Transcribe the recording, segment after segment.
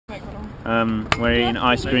We're eating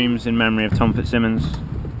ice creams in memory of Tom Fitzsimmons.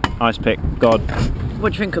 Ice pick, God.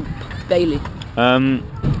 What do you think of Bailey?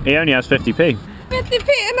 He only has 50p. 50p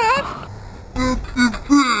enough! 50p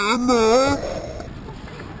enough!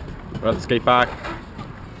 We're at the skate park.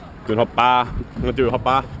 Doing hot bar. I'm gonna do a hot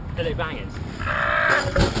bar. Billy Bangers.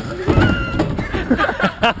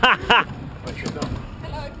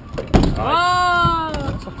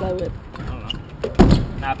 Oh! Soft blow whip.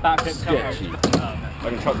 Now backflip Sketchy. I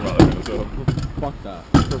can chuck about that so fuck that.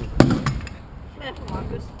 Careful,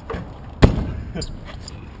 Marcus.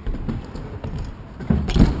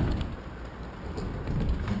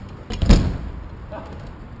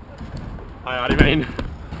 Hi, how do you mean?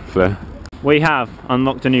 Fair. We have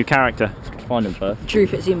unlocked a new character. Find him first. Drew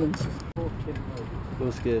Fitzsimmons.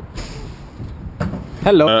 Feels good.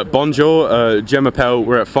 Hello. Bonjour, Gemma Pell,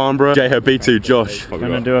 we're at Farnborough. JHB2, Josh.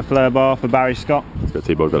 Gonna do a flare bar for Barry Scott. Let's go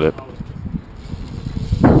T-Bog got it.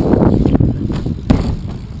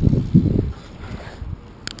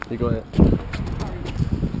 You got it.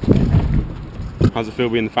 How's it feel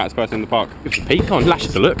being the fattest person in the park? Give us a peek, come on, lash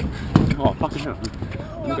us a look. Oh, fucking hell.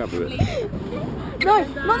 Look up a bit. No,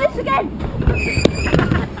 not this again!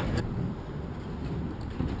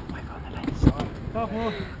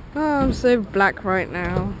 Oh, I'm so black right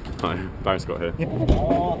now. Hi, Barry Scott here.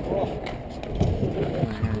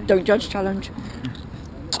 Don't judge challenge.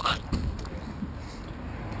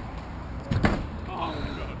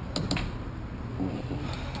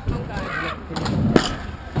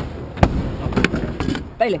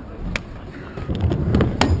 Bailey.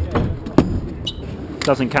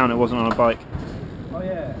 Doesn't count, it wasn't on a bike. Oh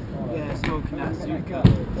yeah. Yeah, smoking that Zuka.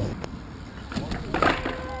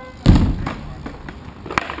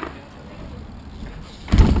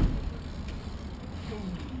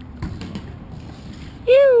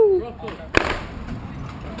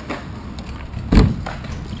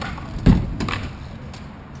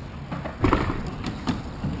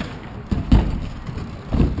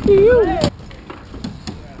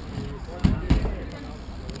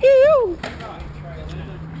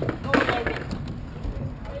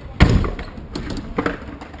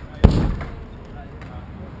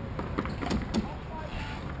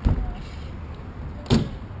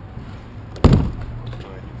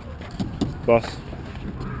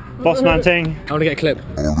 Boss man ting. I want to get a clip.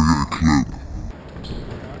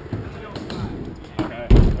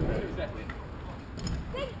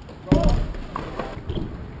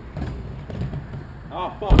 Oh,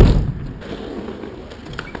 fuck.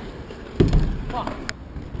 Fuck.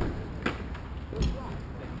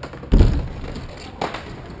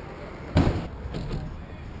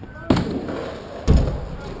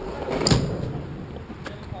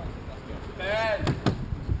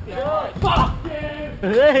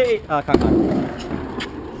 Hey! Oh, I can't go.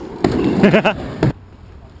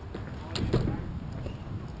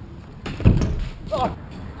 Oh.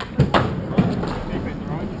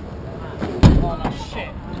 Oh no, shit.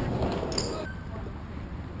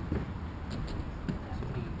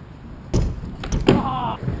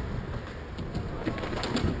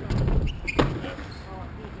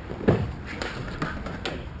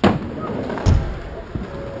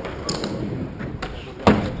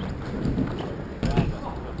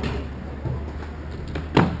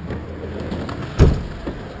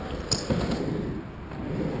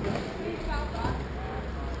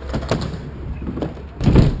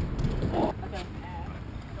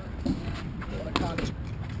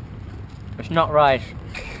 It's not right.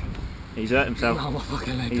 He's hurt himself. Oh, my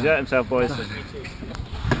fucking leg. He's hurt himself, boys.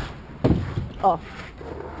 Oh.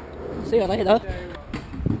 See you later.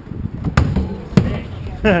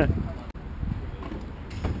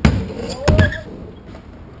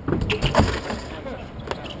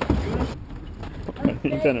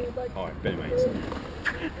 You've done it. Alright, Benny mates.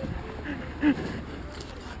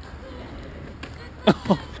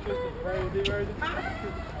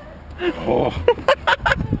 Oh.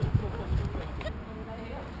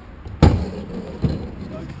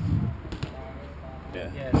 Yeah,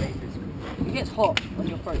 It gets hot on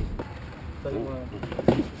your throat.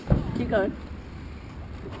 Keep going.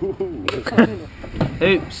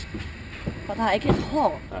 Oops. Like that, it gets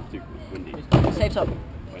hot. That's too windy. Saves up.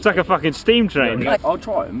 It's like a fucking steam train. I'll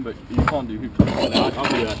try him, but you can't do hoops. I'll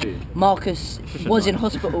do that too. Marcus was in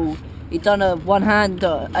hospital. He done a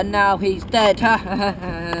one-hander and now he's dead.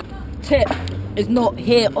 Tip is not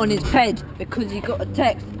here on his bed because he got a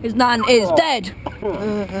text. His nan is dead.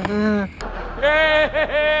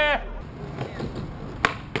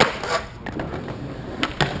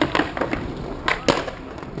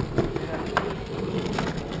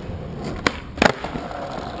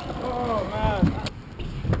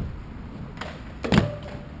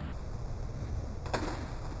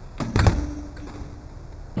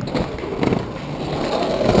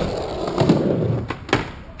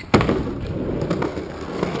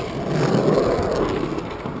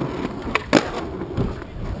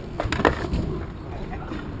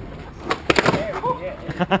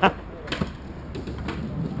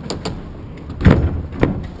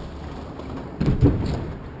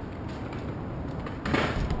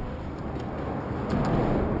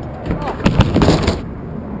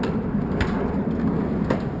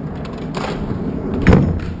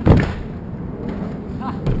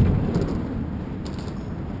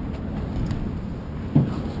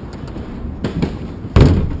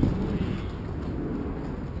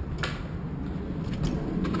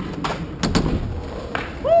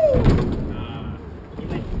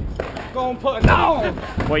 Go and put it down!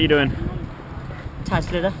 What are you doing? Tire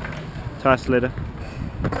slither. Tire slither.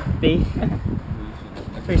 Beef.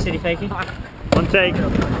 Free city fakie. One take.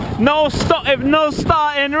 No stop! No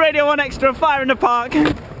starting! Radio 1 Extra, fire in the park!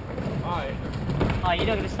 Aye. Oh, you're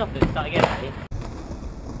not going to stop it, start again, are you?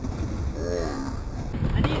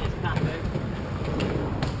 I need this cat,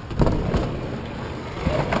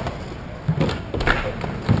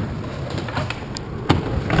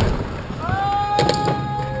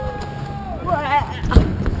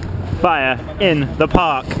 Fire in the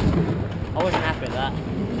park. I wasn't happy with that.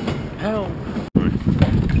 Help.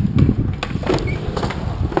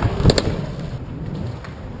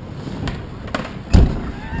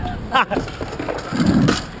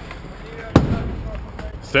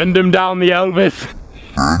 Send him down the Elvis.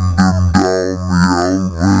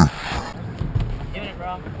 Give it,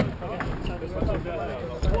 bro.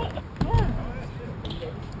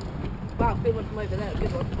 Wow, big one from over there,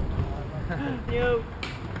 good one. Yo.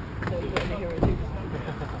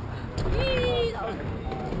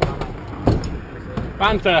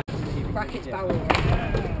 Banter. Brackets barrel.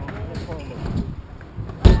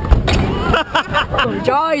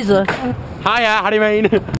 Jizer. Hiya, how do you mean?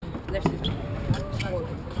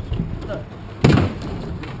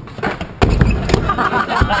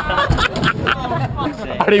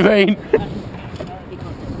 How do you mean?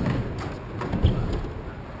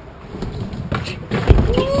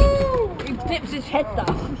 He dips his head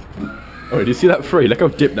down. Oh, did you see that free? Look how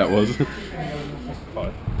dipped that was.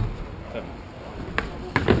 5, 7.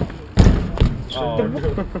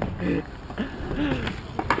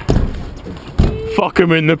 Fuck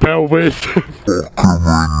him in the pelvis.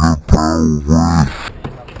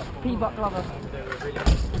 P-Buck lover.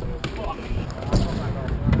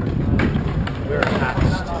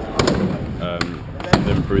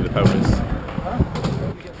 Then through the pelvis.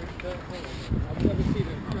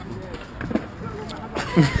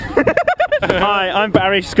 Hi, I'm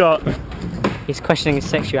Barry Scott. He's questioning his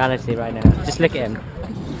sexuality right now. Just look at him.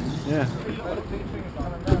 Yeah.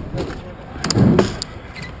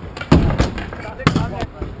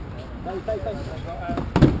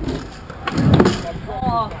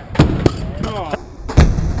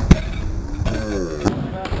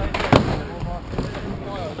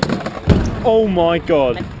 Oh my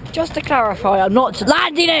god. Just to clarify, I'm not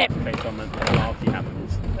landing it! Based on the nasty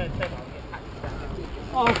happens.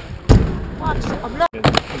 Oh, what? I'm not.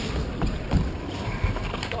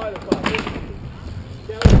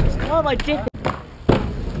 Oh my dick.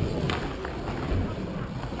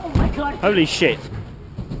 Oh my god. Holy shit.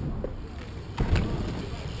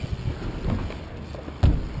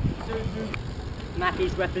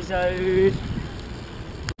 Mappy's Webisode.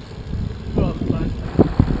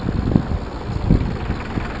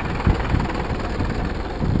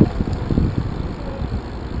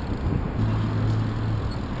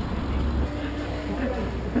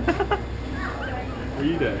 What are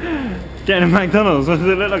you doing? Getting a McDonald's, what does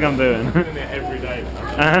it look like I'm doing? I'm doing it every day.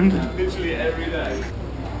 And Literally every day.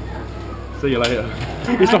 See you later.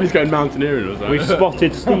 It's like he's going mountaineering or something. we've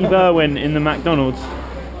spotted Steve Irwin in the McDonald's.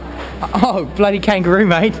 Oh, bloody kangaroo,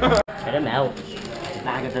 mate. Get him out.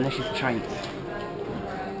 Bag of delicious treats.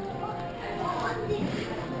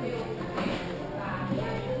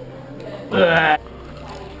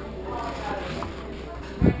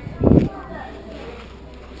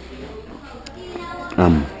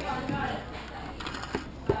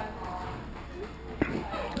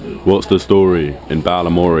 What's the story in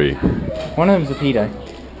Balamori? One of them's a pedo.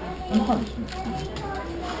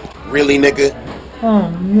 Really, nigga? Oh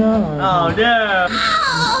no.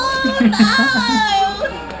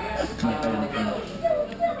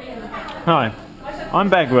 Hi, I'm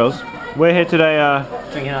Bear Grylls. We're here today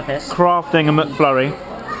Drinking our piss. crafting a McFlurry.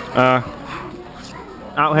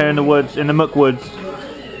 Out here in the woods, in the Muck Woods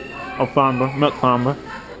of Farnborough, Muck Farnborough.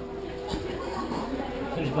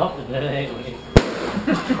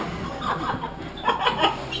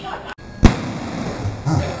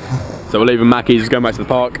 So we're leaving Mackey's, going back to the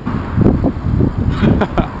park.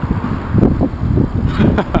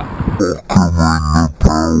 Fuck him in the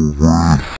pelvis.